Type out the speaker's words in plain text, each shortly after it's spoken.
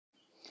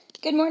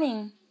Good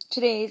morning.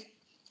 Today's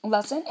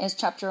lesson is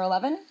Chapter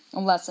 11,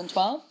 Lesson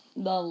 12,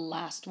 the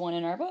last one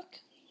in our book.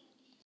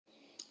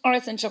 Our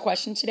essential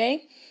question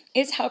today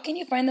is, how can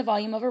you find the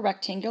volume of a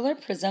rectangular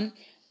prism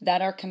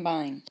that are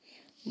combined?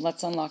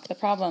 Let's unlock the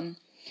problem.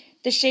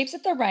 The shapes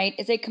at the right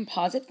is a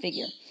composite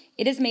figure.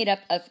 It is made up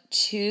of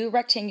two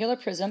rectangular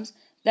prisms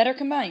that are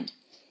combined.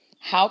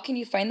 How can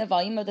you find the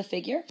volume of the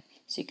figure?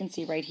 So you can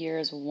see right here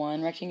is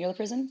one rectangular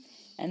prism,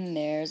 and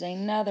there's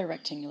another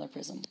rectangular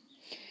prism.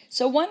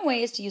 So one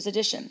way is to use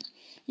addition.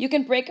 You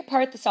can break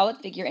apart the solid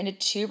figure into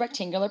two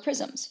rectangular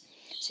prisms.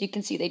 So you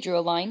can see they drew a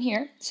line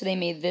here, so they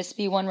made this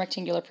be one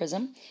rectangular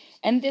prism,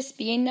 and this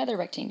be another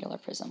rectangular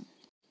prism.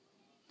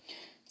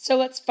 So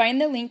let's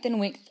find the length and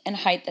width and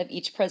height of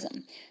each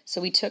prism.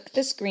 So we took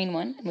this green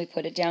one and we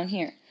put it down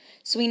here.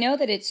 So we know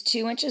that it's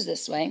 2 inches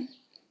this way,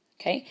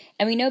 okay?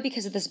 And we know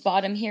because of this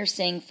bottom here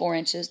saying 4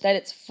 inches that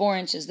it's 4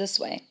 inches this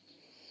way.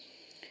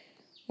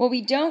 What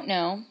we don't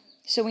know,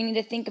 so we need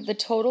to think of the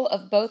total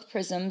of both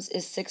prisms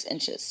is 6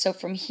 inches. So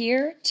from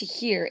here to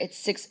here, it's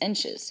 6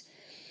 inches.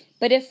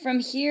 But if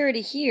from here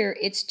to here,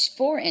 it's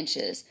 4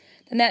 inches,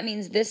 then that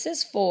means this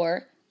is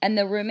 4, and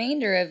the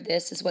remainder of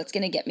this is what's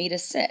going to get me to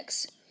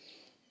 6.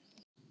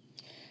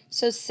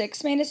 So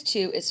 6 minus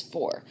 2 is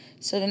 4.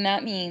 So then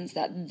that means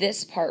that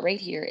this part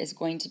right here is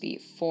going to be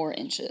 4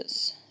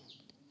 inches.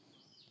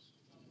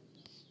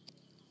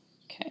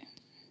 Okay.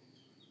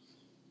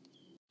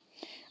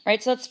 All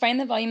right, so let's find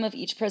the volume of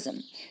each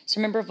prism. So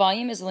remember,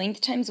 volume is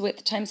length times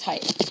width times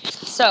height.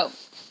 So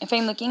if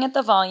I'm looking at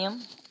the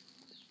volume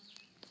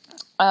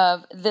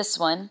of this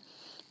one,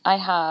 I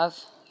have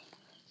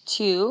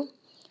 2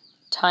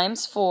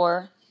 times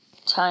 4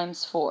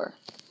 times 4.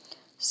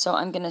 So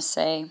I'm going to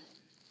say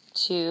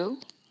 2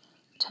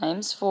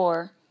 times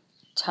 4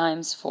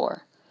 times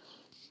 4.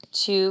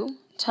 2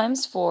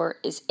 times 4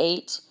 is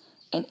 8,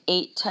 and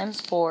 8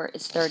 times 4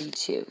 is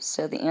 32.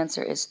 So the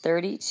answer is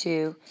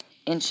 32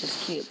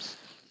 inches cubed.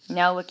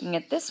 Now looking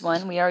at this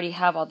one, we already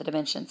have all the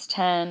dimensions,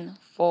 10,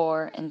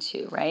 4, and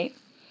 2, right?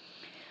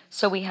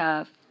 So we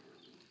have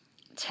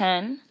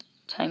 10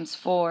 times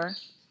 4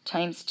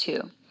 times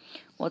 2.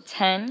 Well,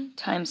 10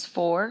 times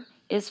 4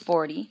 is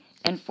 40,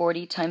 and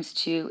 40 times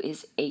 2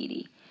 is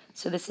 80.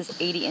 So this is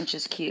 80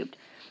 inches cubed.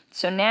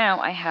 So now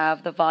I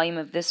have the volume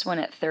of this one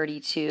at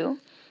 32,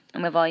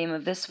 and the volume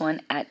of this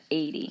one at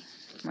 80,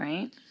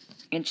 right?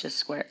 Inches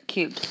square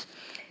cubed.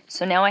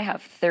 So now I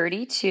have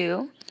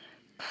 32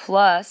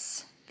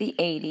 plus the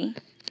 80,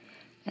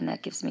 and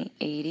that gives me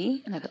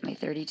 80, and I put my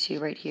 32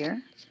 right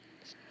here.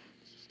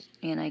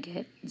 And I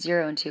get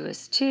 0 and 2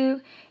 is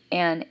 2,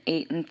 and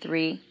 8 and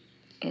 3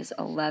 is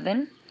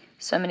 11.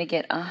 So I'm going to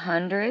get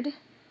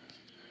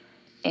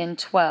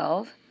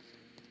 112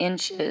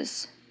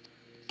 inches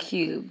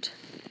cubed.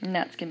 And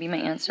that's going to be my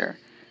answer,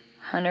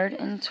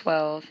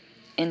 112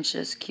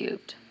 inches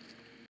cubed.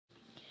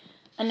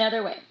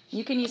 Another way,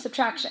 you can use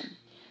subtraction.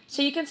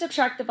 So you can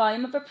subtract the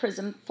volume of a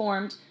prism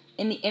formed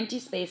in the empty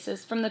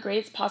spaces from the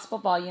greatest possible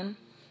volume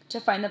to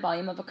find the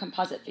volume of a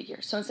composite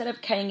figure. So instead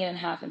of cutting it in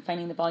half and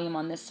finding the volume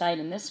on this side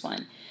and this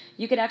one,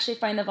 you could actually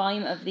find the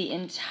volume of the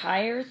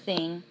entire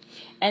thing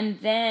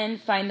and then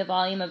find the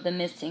volume of the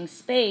missing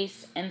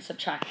space and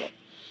subtract it.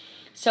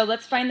 So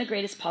let's find the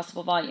greatest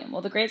possible volume.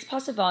 Well, the greatest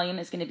possible volume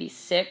is going to be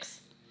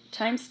 6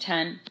 times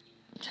 10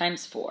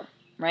 times 4,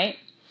 right?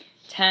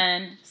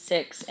 10,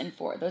 6, and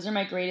 4. Those are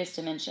my greatest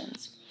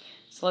dimensions.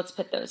 So let's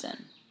put those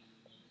in.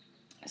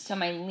 So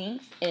my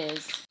length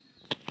is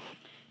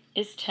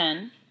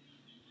 10.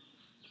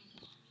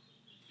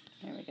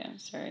 There we go,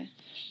 sorry.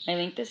 My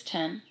length is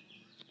 10.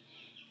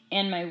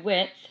 And my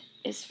width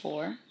is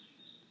 4.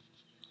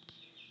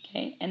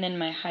 Okay, and then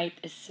my height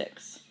is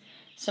 6.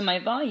 So my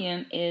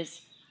volume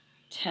is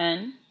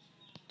 10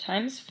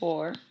 times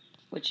 4,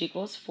 which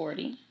equals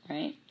 40,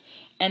 right?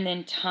 And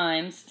then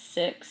times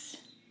 6,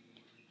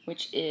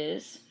 which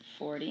is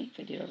 40. If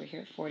I do it over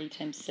here, 40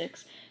 times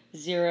 6.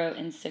 0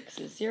 and 6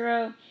 is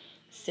 0.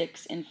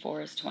 6 and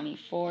 4 is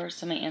 24.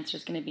 So my answer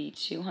is going to be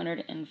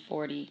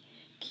 240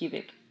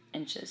 cubic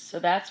inches. So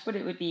that's what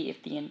it would be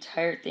if the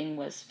entire thing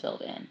was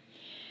filled in.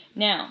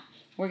 Now,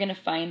 we're going to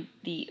find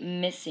the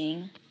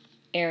missing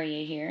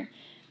area here.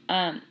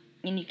 And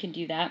you can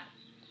do that.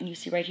 And you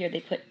see right here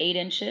they put 8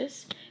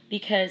 inches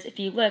because if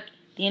you look,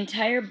 the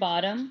entire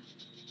bottom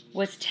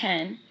was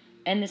 10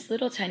 and this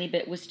little tiny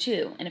bit was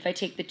 2. And if I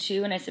take the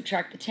 2 and I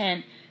subtract the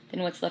 10,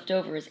 then what's left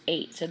over is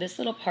 8. So this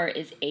little part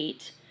is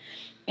 8.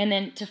 And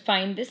then to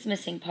find this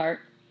missing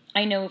part,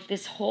 I know if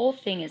this whole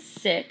thing is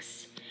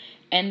 6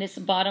 and this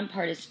bottom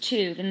part is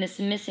 2, then this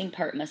missing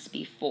part must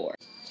be 4.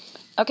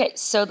 Okay,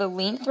 so the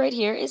length right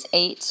here is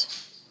 8.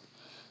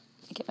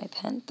 Let me get my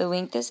pen. The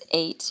length is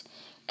 8.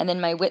 And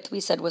then my width we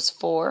said was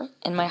 4,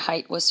 and my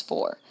height was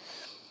 4.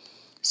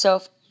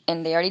 So,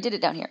 and they already did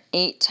it down here.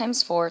 8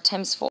 times 4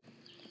 times 4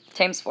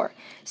 times 4.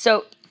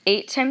 So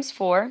 8 times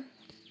 4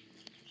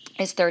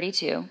 is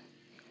 32.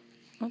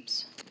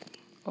 Oops.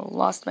 Oh,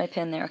 lost my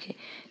pen there. Okay.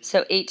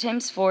 So 8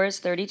 times 4 is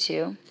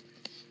 32.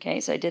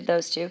 Okay, so I did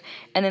those two.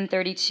 And then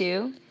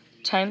 32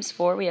 times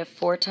 4, we have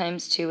 4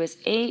 times 2 is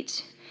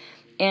 8.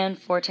 and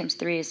 4 times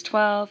 3 is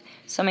 12,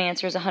 so my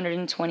answer is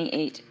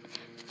 128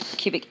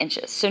 cubic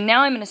inches. So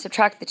now I'm going to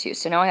subtract the 2.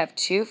 So now I have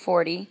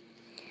 240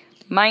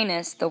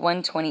 minus the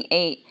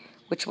 128,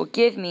 which will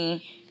give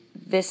me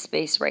this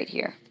space right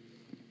here.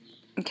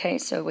 Okay,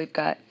 so we've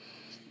got,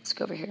 let's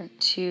go over here,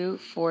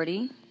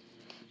 240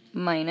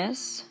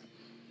 minus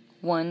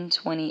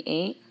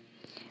 128.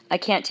 I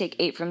can't take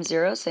 8 from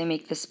 0, so I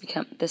make this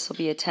this will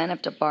be a 10. I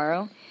have to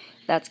borrow.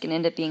 That's going to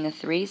end up being a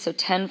 3. So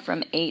 10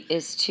 from 8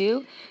 is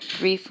 2,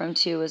 3 from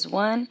 2 is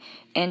 1,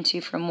 and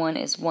 2 from 1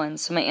 is 1.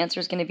 So my answer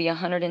is going to be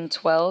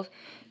 112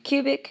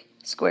 cubic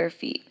square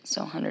feet.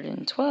 So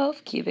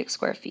 112 cubic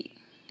square feet.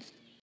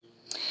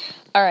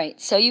 All right,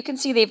 so you can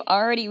see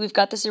we've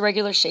got this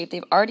irregular shape.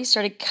 They've already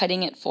started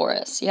cutting it for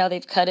us. See how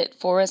they've cut it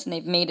for us and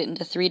they've made it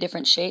into 3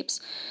 different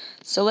shapes?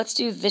 So let's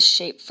do this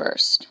shape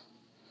first.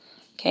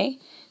 Okay,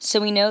 so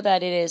we know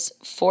that it is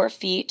 4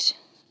 feet,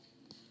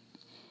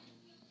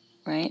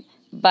 right,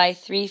 by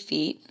 3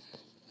 feet.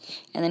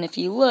 And then if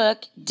you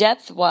look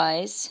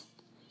depth-wise,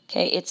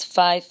 okay, it's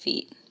 5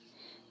 feet.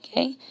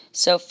 Okay,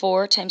 so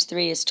 4 times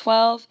 3 is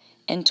 12,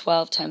 and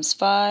 12 times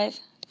 5,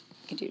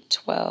 you can do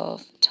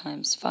 12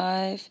 times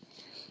 5,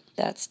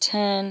 that's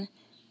 10,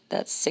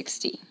 that's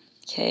 60.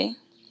 Okay,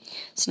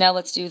 so now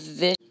let's do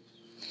this.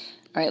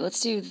 All right, let's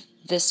do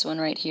this one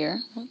right here.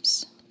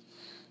 Oops.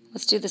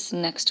 Let's do this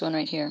next one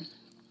right here.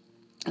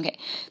 Okay,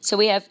 so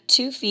we have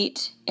 2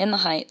 feet in the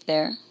height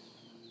there.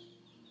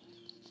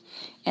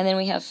 And then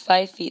we have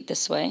 5 feet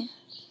this way.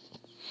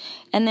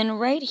 And then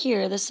right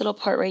here, this little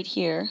part right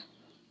here,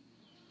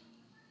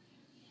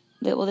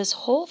 well, this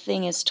whole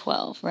thing is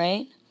 12,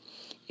 right?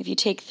 If you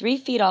take 3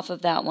 feet off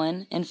of that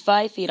one and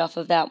 5 feet off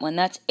of that one,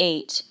 that's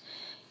 8.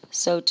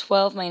 So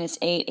 12 minus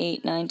 8,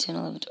 8, 9, 10,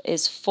 11, 12,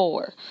 is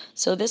 4.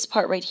 So this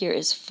part right here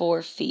is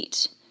 4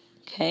 feet.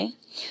 Okay?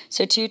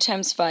 So 2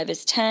 times 5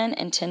 is 10,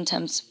 and 10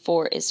 times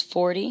 4 is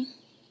 40.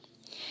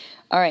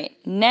 All right,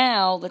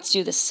 now let's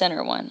do the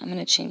center one. I'm going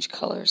to change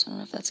colors. I don't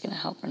know if that's going to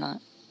help or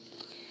not.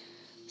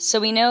 So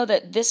we know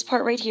that this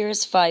part right here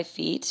is 5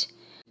 feet.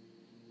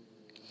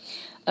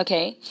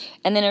 Okay,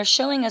 and then they're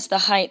showing us the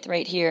height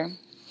right here.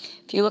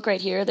 If you look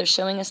right here, they're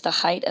showing us the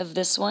height of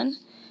this one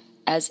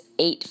as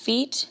 8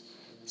 feet.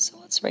 So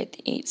let's write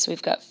the 8. So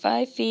we've got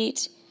 5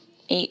 feet,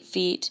 8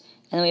 feet,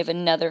 and then we have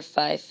another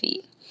 5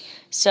 feet.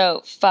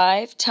 So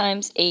 5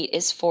 times 8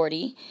 is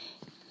 40,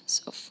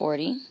 so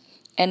 40,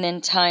 and then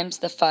times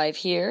the 5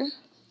 here.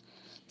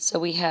 So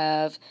we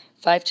have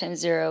 5 times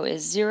 0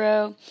 is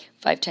 0,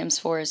 5 times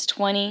 4 is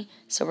 20,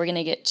 so we're going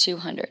to get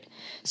 200.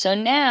 So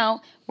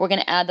now we're going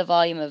to add the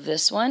volume of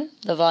this one,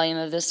 the volume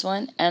of this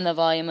one, and the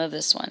volume of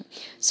this one.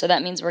 So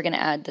that means we're going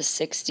to add the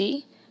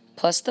 60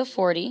 plus the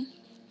 40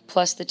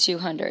 plus the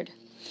 200.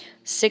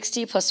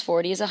 60 plus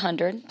 40 is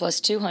 100, plus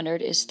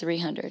 200 is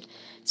 300.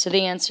 So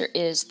the answer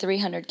is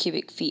 300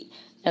 cubic feet.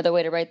 Another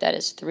way to write that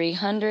is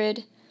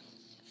 300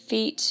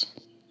 feet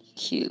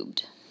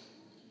cubed.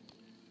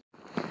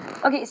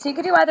 Okay, so you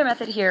could do either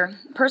method here.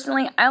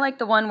 Personally, I like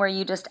the one where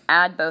you just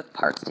add both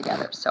parts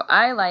together. So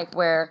I like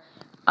where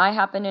I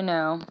happen to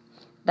know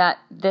that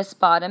this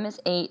bottom is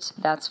 8,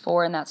 that's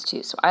 4, and that's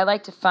 2. So I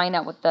like to find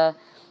out what the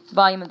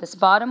volume of this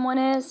bottom one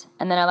is,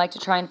 and then I like to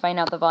try and find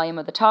out the volume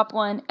of the top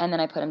one, and then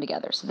I put them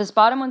together. So this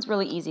bottom one's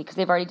really easy because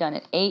they've already done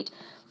it. 8,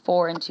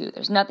 4, and 2.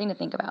 There's nothing to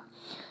think about.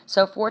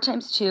 So 4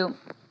 times 2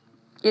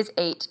 is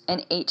 8,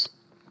 and 8,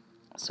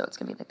 so it's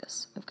going to be like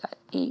this. We've got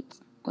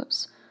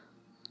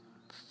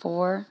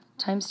 4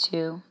 times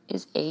 2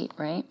 is 8,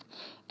 right?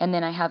 And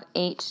then I have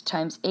 8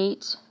 times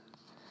 8,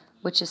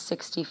 which is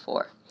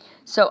 64.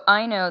 So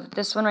I know that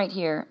this one right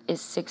here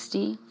is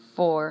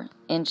 64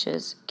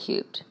 inches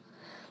cubed.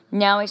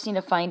 Now I just need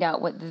to find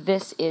out what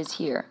this is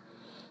here.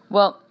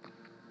 Well,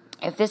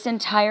 if this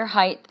entire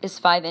height is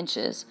 5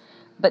 inches,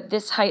 but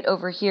this height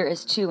over here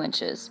is 2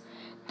 inches,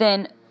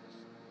 then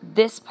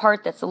this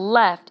part that's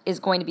left is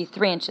going to be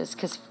 3 inches,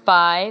 because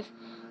 5,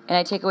 and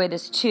I take away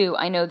this 2,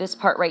 I know this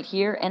part right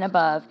here and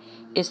above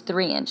is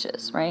 3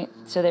 inches, right?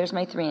 So there's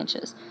my 3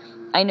 inches.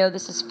 I know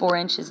this is 4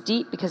 inches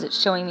deep because it's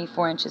showing me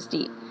 4 inches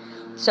deep.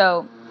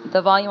 So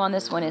the volume on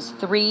this one is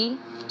 3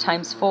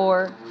 times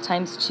 4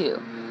 times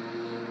 2.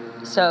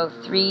 So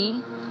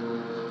 3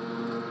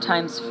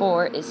 times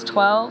 4 is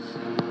 12,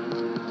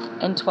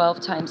 and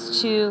 12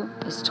 times 2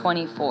 is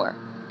 24.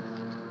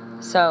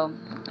 So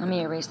let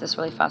me erase this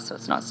really fast so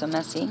it's not so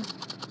messy.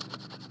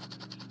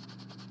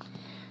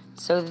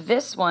 So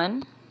this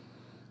one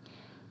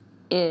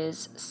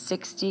is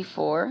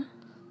 64,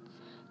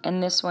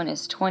 and this one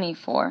is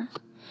 24.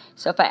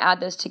 So if I add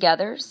those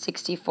together,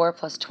 64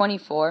 plus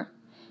 24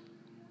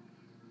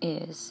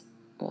 is,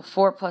 well,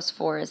 4 plus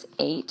 4 is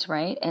 8,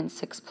 right? And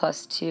 6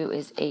 plus 2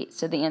 is 8.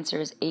 So the answer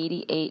is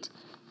 88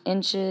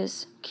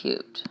 inches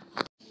cubed.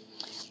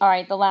 All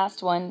right, the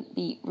last one,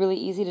 be really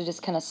easy to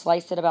just kind of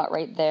slice it about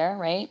right there,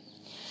 right?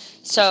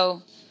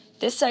 So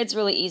this side's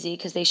really easy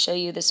because they show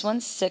you this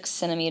one's 6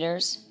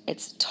 centimeters,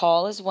 it's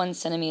tall as 1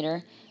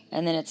 centimeter,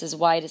 and then it's as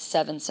wide as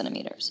 7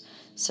 centimeters.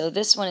 So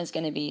this one is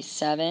going to be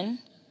 7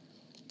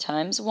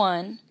 times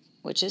 1,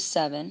 which is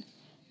 7,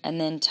 and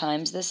then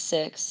times the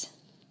 6,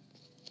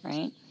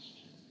 right?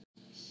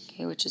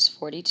 Okay, which is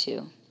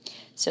 42.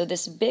 So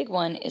this big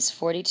one is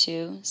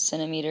 42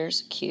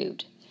 centimeters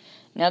cubed.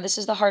 Now this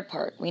is the hard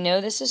part. We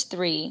know this is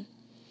 3.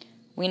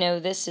 We know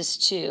this is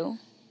 2.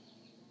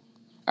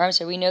 Or I'm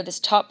sorry, we know this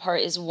top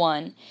part is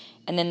 1.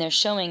 And then they're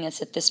showing us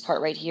that this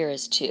part right here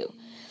is 2.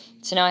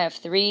 So now I have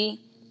 3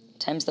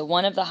 times the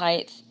 1 of the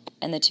height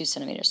and the 2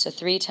 centimeters. So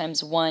 3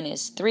 times 1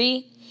 is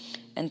 3,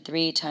 and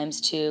 3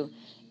 times 2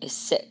 is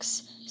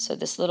 6. So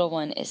this little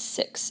one is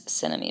 6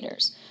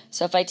 centimeters.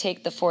 So if I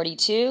take the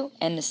 42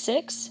 and the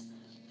 6,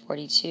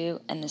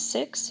 42 and the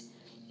 6,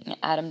 and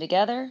add them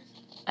together,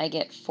 I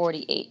get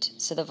 48.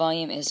 So the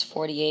volume is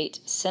 48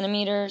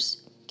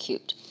 centimeters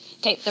cubed.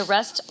 Okay, the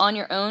rest on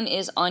your own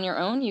is on your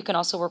own. You can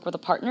also work with a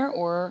partner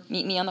or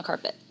meet me on the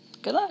carpet.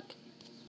 Good luck.